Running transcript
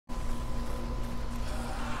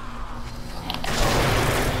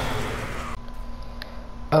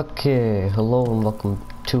Okay, hello and welcome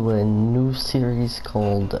to a new series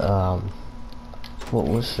called, what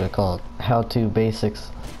was it called? How to Basics.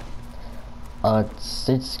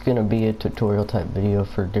 It's gonna be a tutorial type video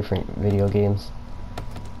for different video games.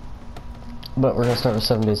 But we're gonna start with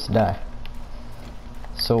 7 Days to Die.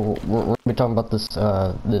 So, we're gonna be talking about this,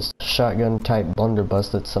 this shotgun type blunderbuss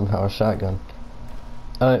that's somehow a shotgun.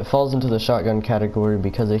 It falls into the shotgun category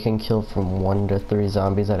because it can kill from 1 to 3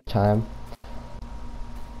 zombies at a time.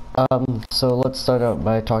 So let's start out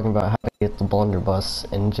by talking about how to get the blunderbuss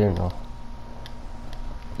in general.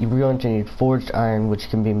 You're going to need forged iron, which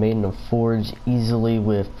can be made in a forge easily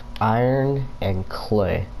with iron and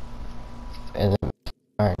clay. And then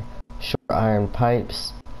iron. Short iron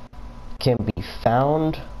pipes can be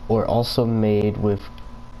found or also made with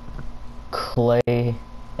clay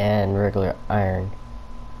and regular iron.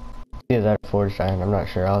 Either that or forged iron, I'm not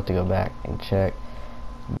sure, I'll have to go back and check.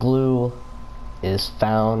 Glue is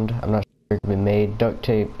found, I'm not sure it can be made. Duct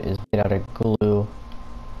tape is made out of glue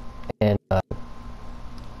and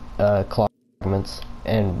cloth fragments,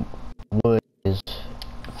 and wood is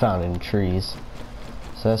found in trees.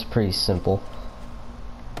 So that's pretty simple.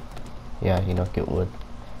 Yeah, you know, get wood.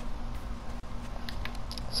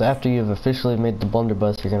 So after you've officially made the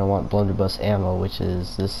blunderbuss, you're going to want blunderbuss ammo, which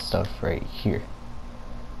is this stuff right here.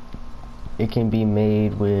 It can be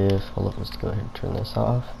made with, hold up, let's go ahead and turn this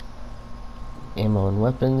off. Ammo and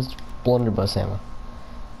weapons, blunderbuss ammo.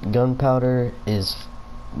 Gunpowder is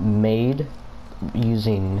made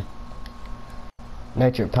using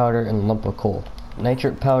nitrate powder and lump of coal.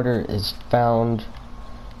 Nitrate powder is found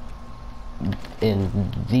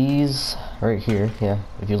in these right here. Yeah,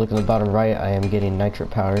 if you look in the bottom right, I am getting nitrate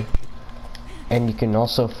powder, and you can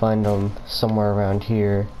also find them somewhere around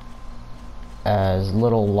here as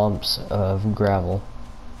little lumps of gravel,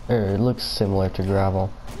 or it looks similar to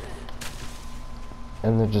gravel.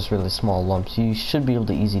 And they're just really small lumps. You should be able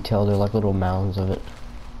to easily tell they're like little mounds of it.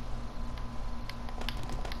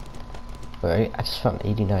 But I just found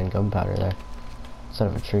 89 gunpowder there instead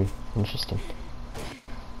of a tree. Interesting.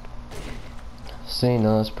 So you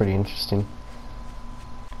know, that's pretty interesting.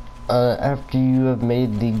 After you have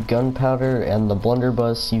made the gunpowder and the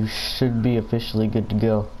blunderbuss, you should be officially good to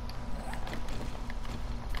go.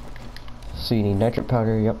 So you need nitrate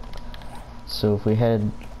powder, yep. So if we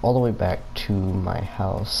head all the way back to my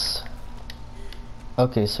house.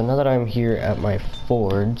 Okay, so now that I'm here at my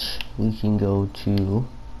forge, we can go to,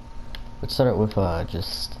 let's start with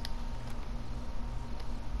just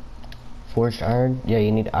forged iron. Yeah,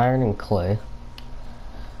 you need iron and clay.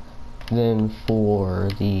 Then for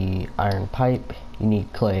the iron pipe, you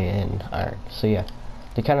need clay and iron. So yeah,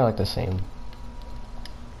 they're kind of like the same.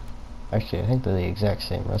 Actually, I think they're the exact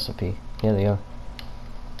same recipe. Yeah, they are.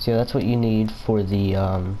 So yeah, that's what you need for the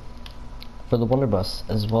blunderbuss,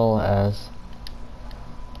 as well as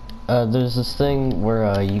there's this thing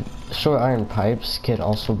where short iron pipes can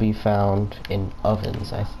also be found in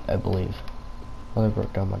ovens, I believe. Oh, I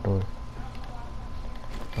broke down my door.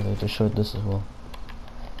 Oh, they just showed this as well.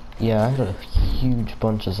 Yeah, I had a huge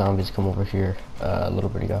bunch of zombies come over here a little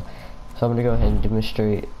bit ago, so I'm gonna go ahead and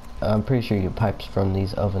demonstrate. I'm pretty sure you get pipes from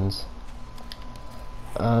these ovens.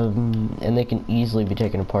 And they can easily be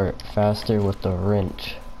taken apart faster with the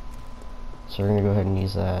wrench. So we're gonna go ahead and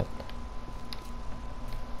use that.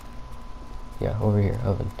 Yeah, over here,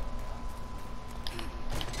 oven.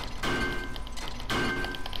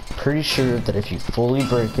 Pretty sure that if you fully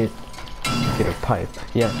break it, you get a pipe.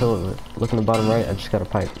 Yeah, look in the bottom right, I just got a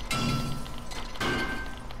pipe.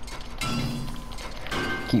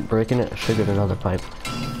 Keep breaking it, I should get another pipe.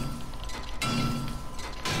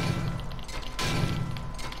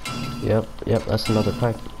 Yep, that's another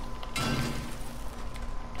pipe.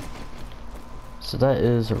 So that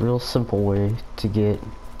is a real simple way to get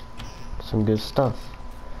some good stuff.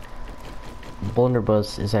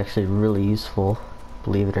 Blunderbuss is actually really useful,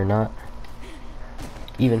 believe it or not.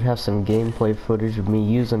 Even have some gameplay footage of me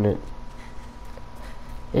using it.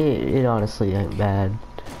 It honestly ain't bad.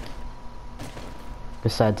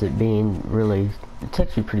 Besides it being really, it's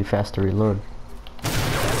actually pretty fast to reload.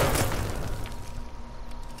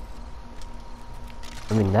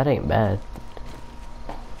 I mean, that ain't bad.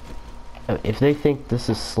 If they think this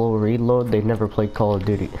is slow reload, they've never played Call of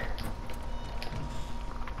Duty.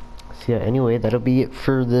 So yeah, anyway, that'll be it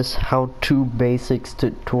for this How to Basics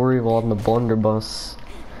tutorial on the blunderbuss.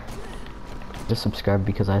 Just subscribe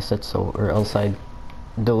because I said so, or else I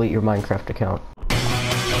delete your Minecraft account.